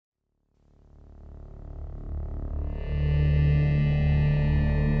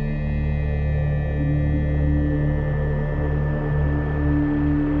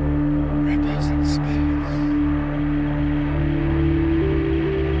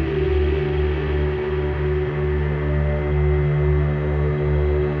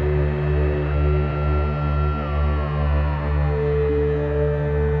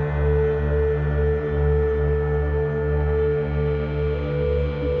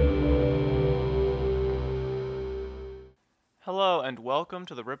and welcome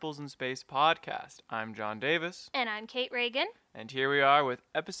to the Ripples in Space podcast. I'm John Davis. And I'm Kate Reagan. And here we are with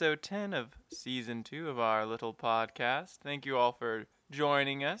episode 10 of season 2 of our little podcast. Thank you all for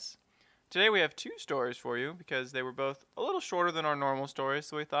joining us. Today we have two stories for you because they were both a little shorter than our normal stories,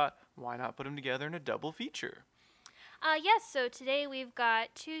 so we thought, why not put them together in a double feature? Yes, so today we've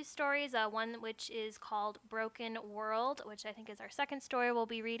got two stories, one which is called Broken World, which I think is our second story we'll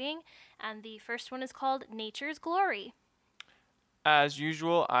be reading, and the first one is called Nature's Glory. As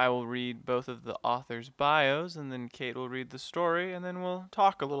usual, I will read both of the authors' bios, and then Kate will read the story, and then we'll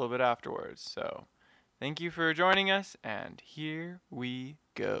talk a little bit afterwards. So, thank you for joining us, and here we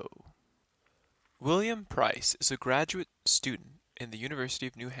go. William Price is a graduate student in the University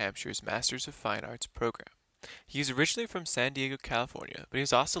of New Hampshire's Masters of Fine Arts program. He is originally from San Diego, California, but he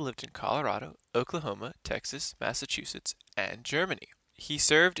has also lived in Colorado, Oklahoma, Texas, Massachusetts, and Germany. He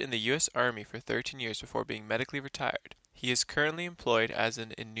served in the U.S. Army for 13 years before being medically retired. He is currently employed as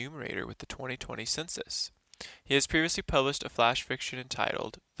an enumerator with the 2020 census. He has previously published a flash fiction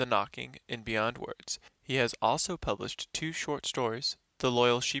entitled The Knocking in Beyond Words. He has also published two short stories, The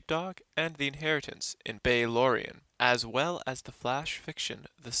Loyal Sheepdog and The Inheritance in Bay Lorien, as well as the flash fiction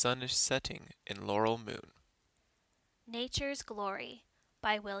The Sun is Setting in Laurel Moon. Nature's Glory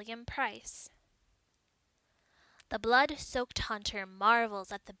by William Price. The blood-soaked hunter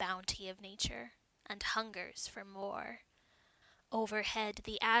marvels at the bounty of nature and hungers for more. Overhead,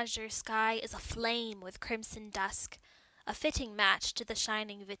 the azure sky is aflame with crimson dusk, a fitting match to the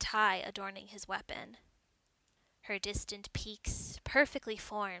shining vitae adorning his weapon. Her distant peaks, perfectly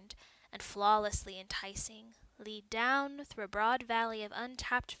formed and flawlessly enticing, lead down through a broad valley of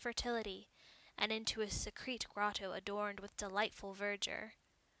untapped fertility and into a secrete grotto adorned with delightful verdure.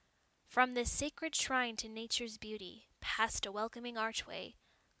 From this sacred shrine to nature's beauty, past a welcoming archway,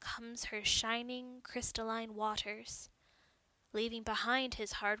 comes her shining, crystalline waters. Leaving behind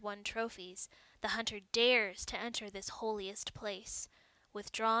his hard-won trophies, the hunter dares to enter this holiest place,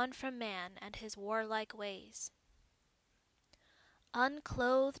 withdrawn from man and his warlike ways.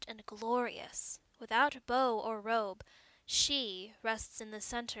 Unclothed and glorious, without bow or robe, she rests in the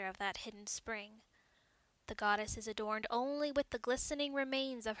center of that hidden spring. The goddess is adorned only with the glistening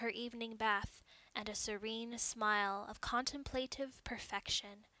remains of her evening bath and a serene smile of contemplative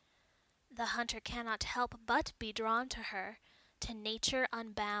perfection. The hunter cannot help but be drawn to her, to nature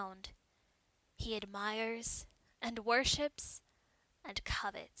unbound. He admires and worships and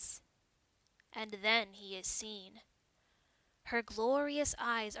covets. And then he is seen. Her glorious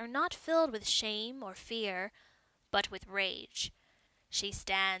eyes are not filled with shame or fear, but with rage. She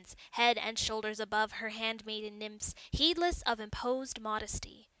stands, head and shoulders above her handmaiden nymphs, heedless of imposed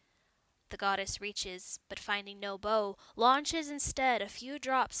modesty. The goddess reaches, but finding no bow, launches instead a few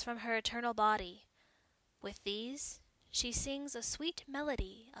drops from her eternal body. With these, she sings a sweet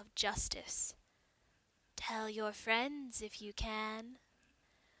melody of justice. Tell your friends if you can.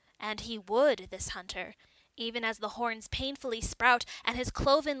 And he would, this hunter, even as the horns painfully sprout and his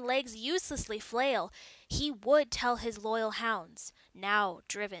cloven legs uselessly flail, he would tell his loyal hounds, now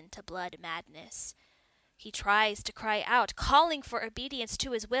driven to blood madness. He tries to cry out, calling for obedience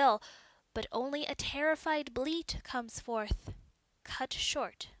to his will, but only a terrified bleat comes forth, cut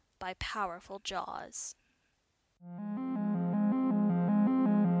short by powerful jaws.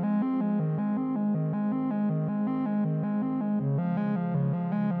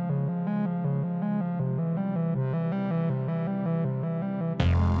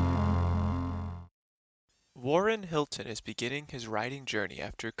 Warren Hilton is beginning his writing journey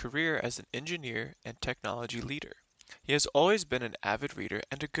after a career as an engineer and technology leader. He has always been an avid reader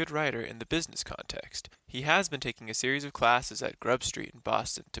and a good writer in the business context. He has been taking a series of classes at Grub Street in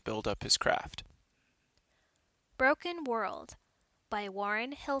Boston to build up his craft. Broken World by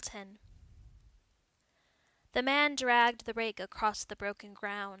Warren Hilton. The man dragged the rake across the broken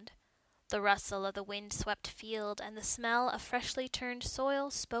ground. The rustle of the wind-swept field and the smell of freshly turned soil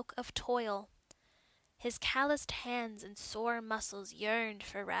spoke of toil. His calloused hands and sore muscles yearned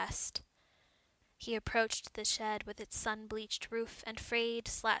for rest. He approached the shed with its sun-bleached roof and frayed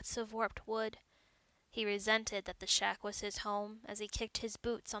slats of warped wood. He resented that the shack was his home as he kicked his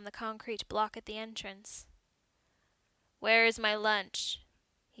boots on the concrete block at the entrance. "Where is my lunch?"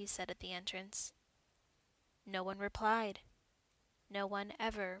 he said at the entrance. No one replied. No one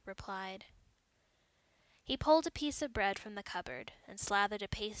ever replied. He pulled a piece of bread from the cupboard and slathered a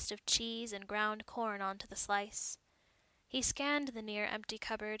paste of cheese and ground corn onto the slice. He scanned the near-empty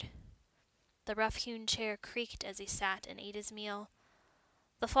cupboard. The rough-hewn chair creaked as he sat and ate his meal.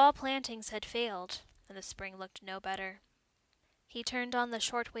 The fall plantings had failed, and the spring looked no better. He turned on the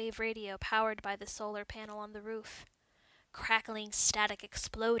shortwave radio powered by the solar panel on the roof. Crackling static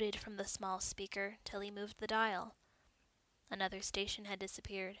exploded from the small speaker till he moved the dial. Another station had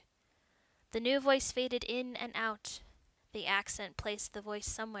disappeared. The new voice faded in and out. The accent placed the voice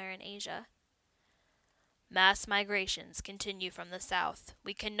somewhere in Asia. Mass migrations continue from the south.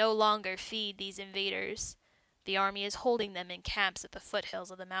 We can no longer feed these invaders. The army is holding them in camps at the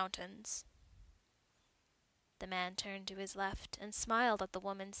foothills of the mountains. The man turned to his left and smiled at the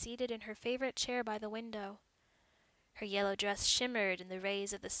woman seated in her favorite chair by the window. Her yellow dress shimmered in the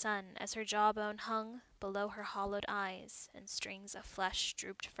rays of the sun as her jawbone hung below her hollowed eyes and strings of flesh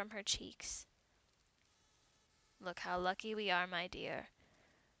drooped from her cheeks. Look how lucky we are, my dear.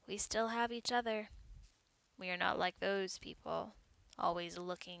 We still have each other. We are not like those people, always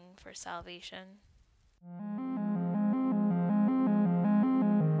looking for salvation.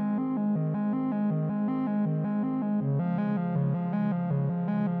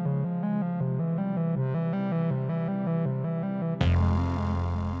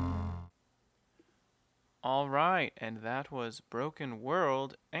 All right, and that was Broken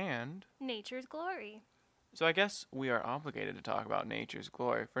World and... Nature's Glory. So I guess we are obligated to talk about Nature's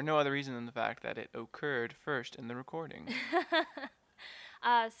Glory for no other reason than the fact that it occurred first in the recording.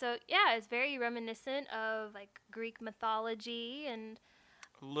 So yeah, it's very reminiscent of like Greek mythology and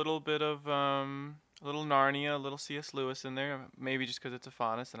A little bit of a little Narnia, a little C.S. Lewis in there. Maybe just because it's a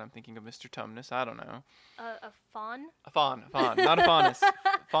faunus and I'm thinking of Mr. Tumnus. I don't know. a faun. A faun, not a faunus.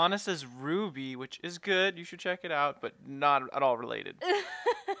 Faunus is Ruby, which is good. You should check it out, but not at all related.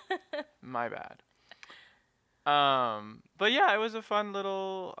 My bad. But yeah, it was a fun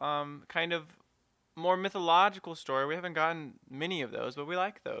little kind of more mythological story. We haven't gotten many of those, but we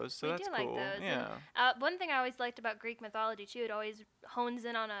like those, so We that's do cool. like those. Yeah. And, one thing I always liked about Greek mythology too, it always hones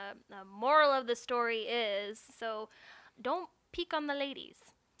in on a moral of the story is, so don't peek on the ladies.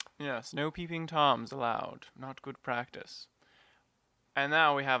 Yes, no peeping toms allowed. Not good practice. And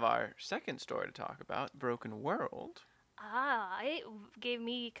now we have our second story to talk about, Broken World. It gave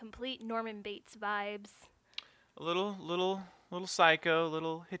me complete Norman Bates vibes. A little psycho,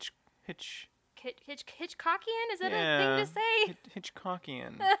 little Hitchcockian? Is that a thing to say?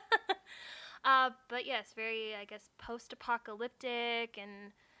 Hitchcockian. But yes, very, I guess, post-apocalyptic,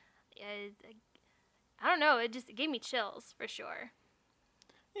 and I don't know, it gave me chills, for sure.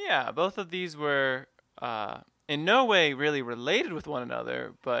 Yeah, both of these were in no way really related with one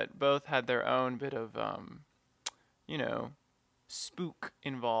another, but both had their own bit of, spook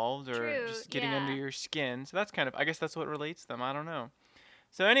involved, or True, just getting under yeah. your skin. So that's kind of, I guess that's what relates them. I don't know.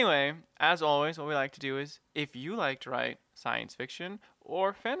 So anyway, as always, what we like to do is, if you like to write science fiction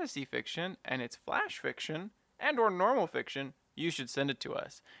or fantasy fiction, and it's flash fiction and or normal fiction, you should send it to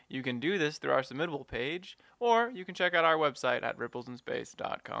us. You can do this through our submittable page, or you can check out our website at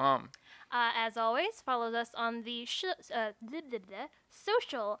ripplesinspace.com. As always, follow us on the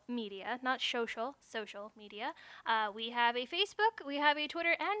social media, not social media. We have a Facebook, we have a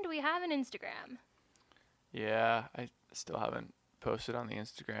Twitter, and we have an Instagram. Yeah, I still haven't posted on the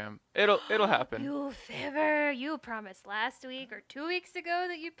Instagram. It'll happen. You promised last week or 2 weeks ago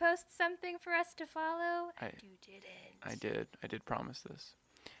that you'd post something for us to follow. You didn't. I did promise this.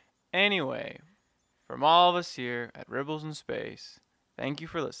 Anyway, from all of us here at Ribbles in Space, thank you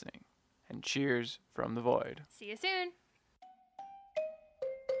for listening, and cheers from the void. See you soon.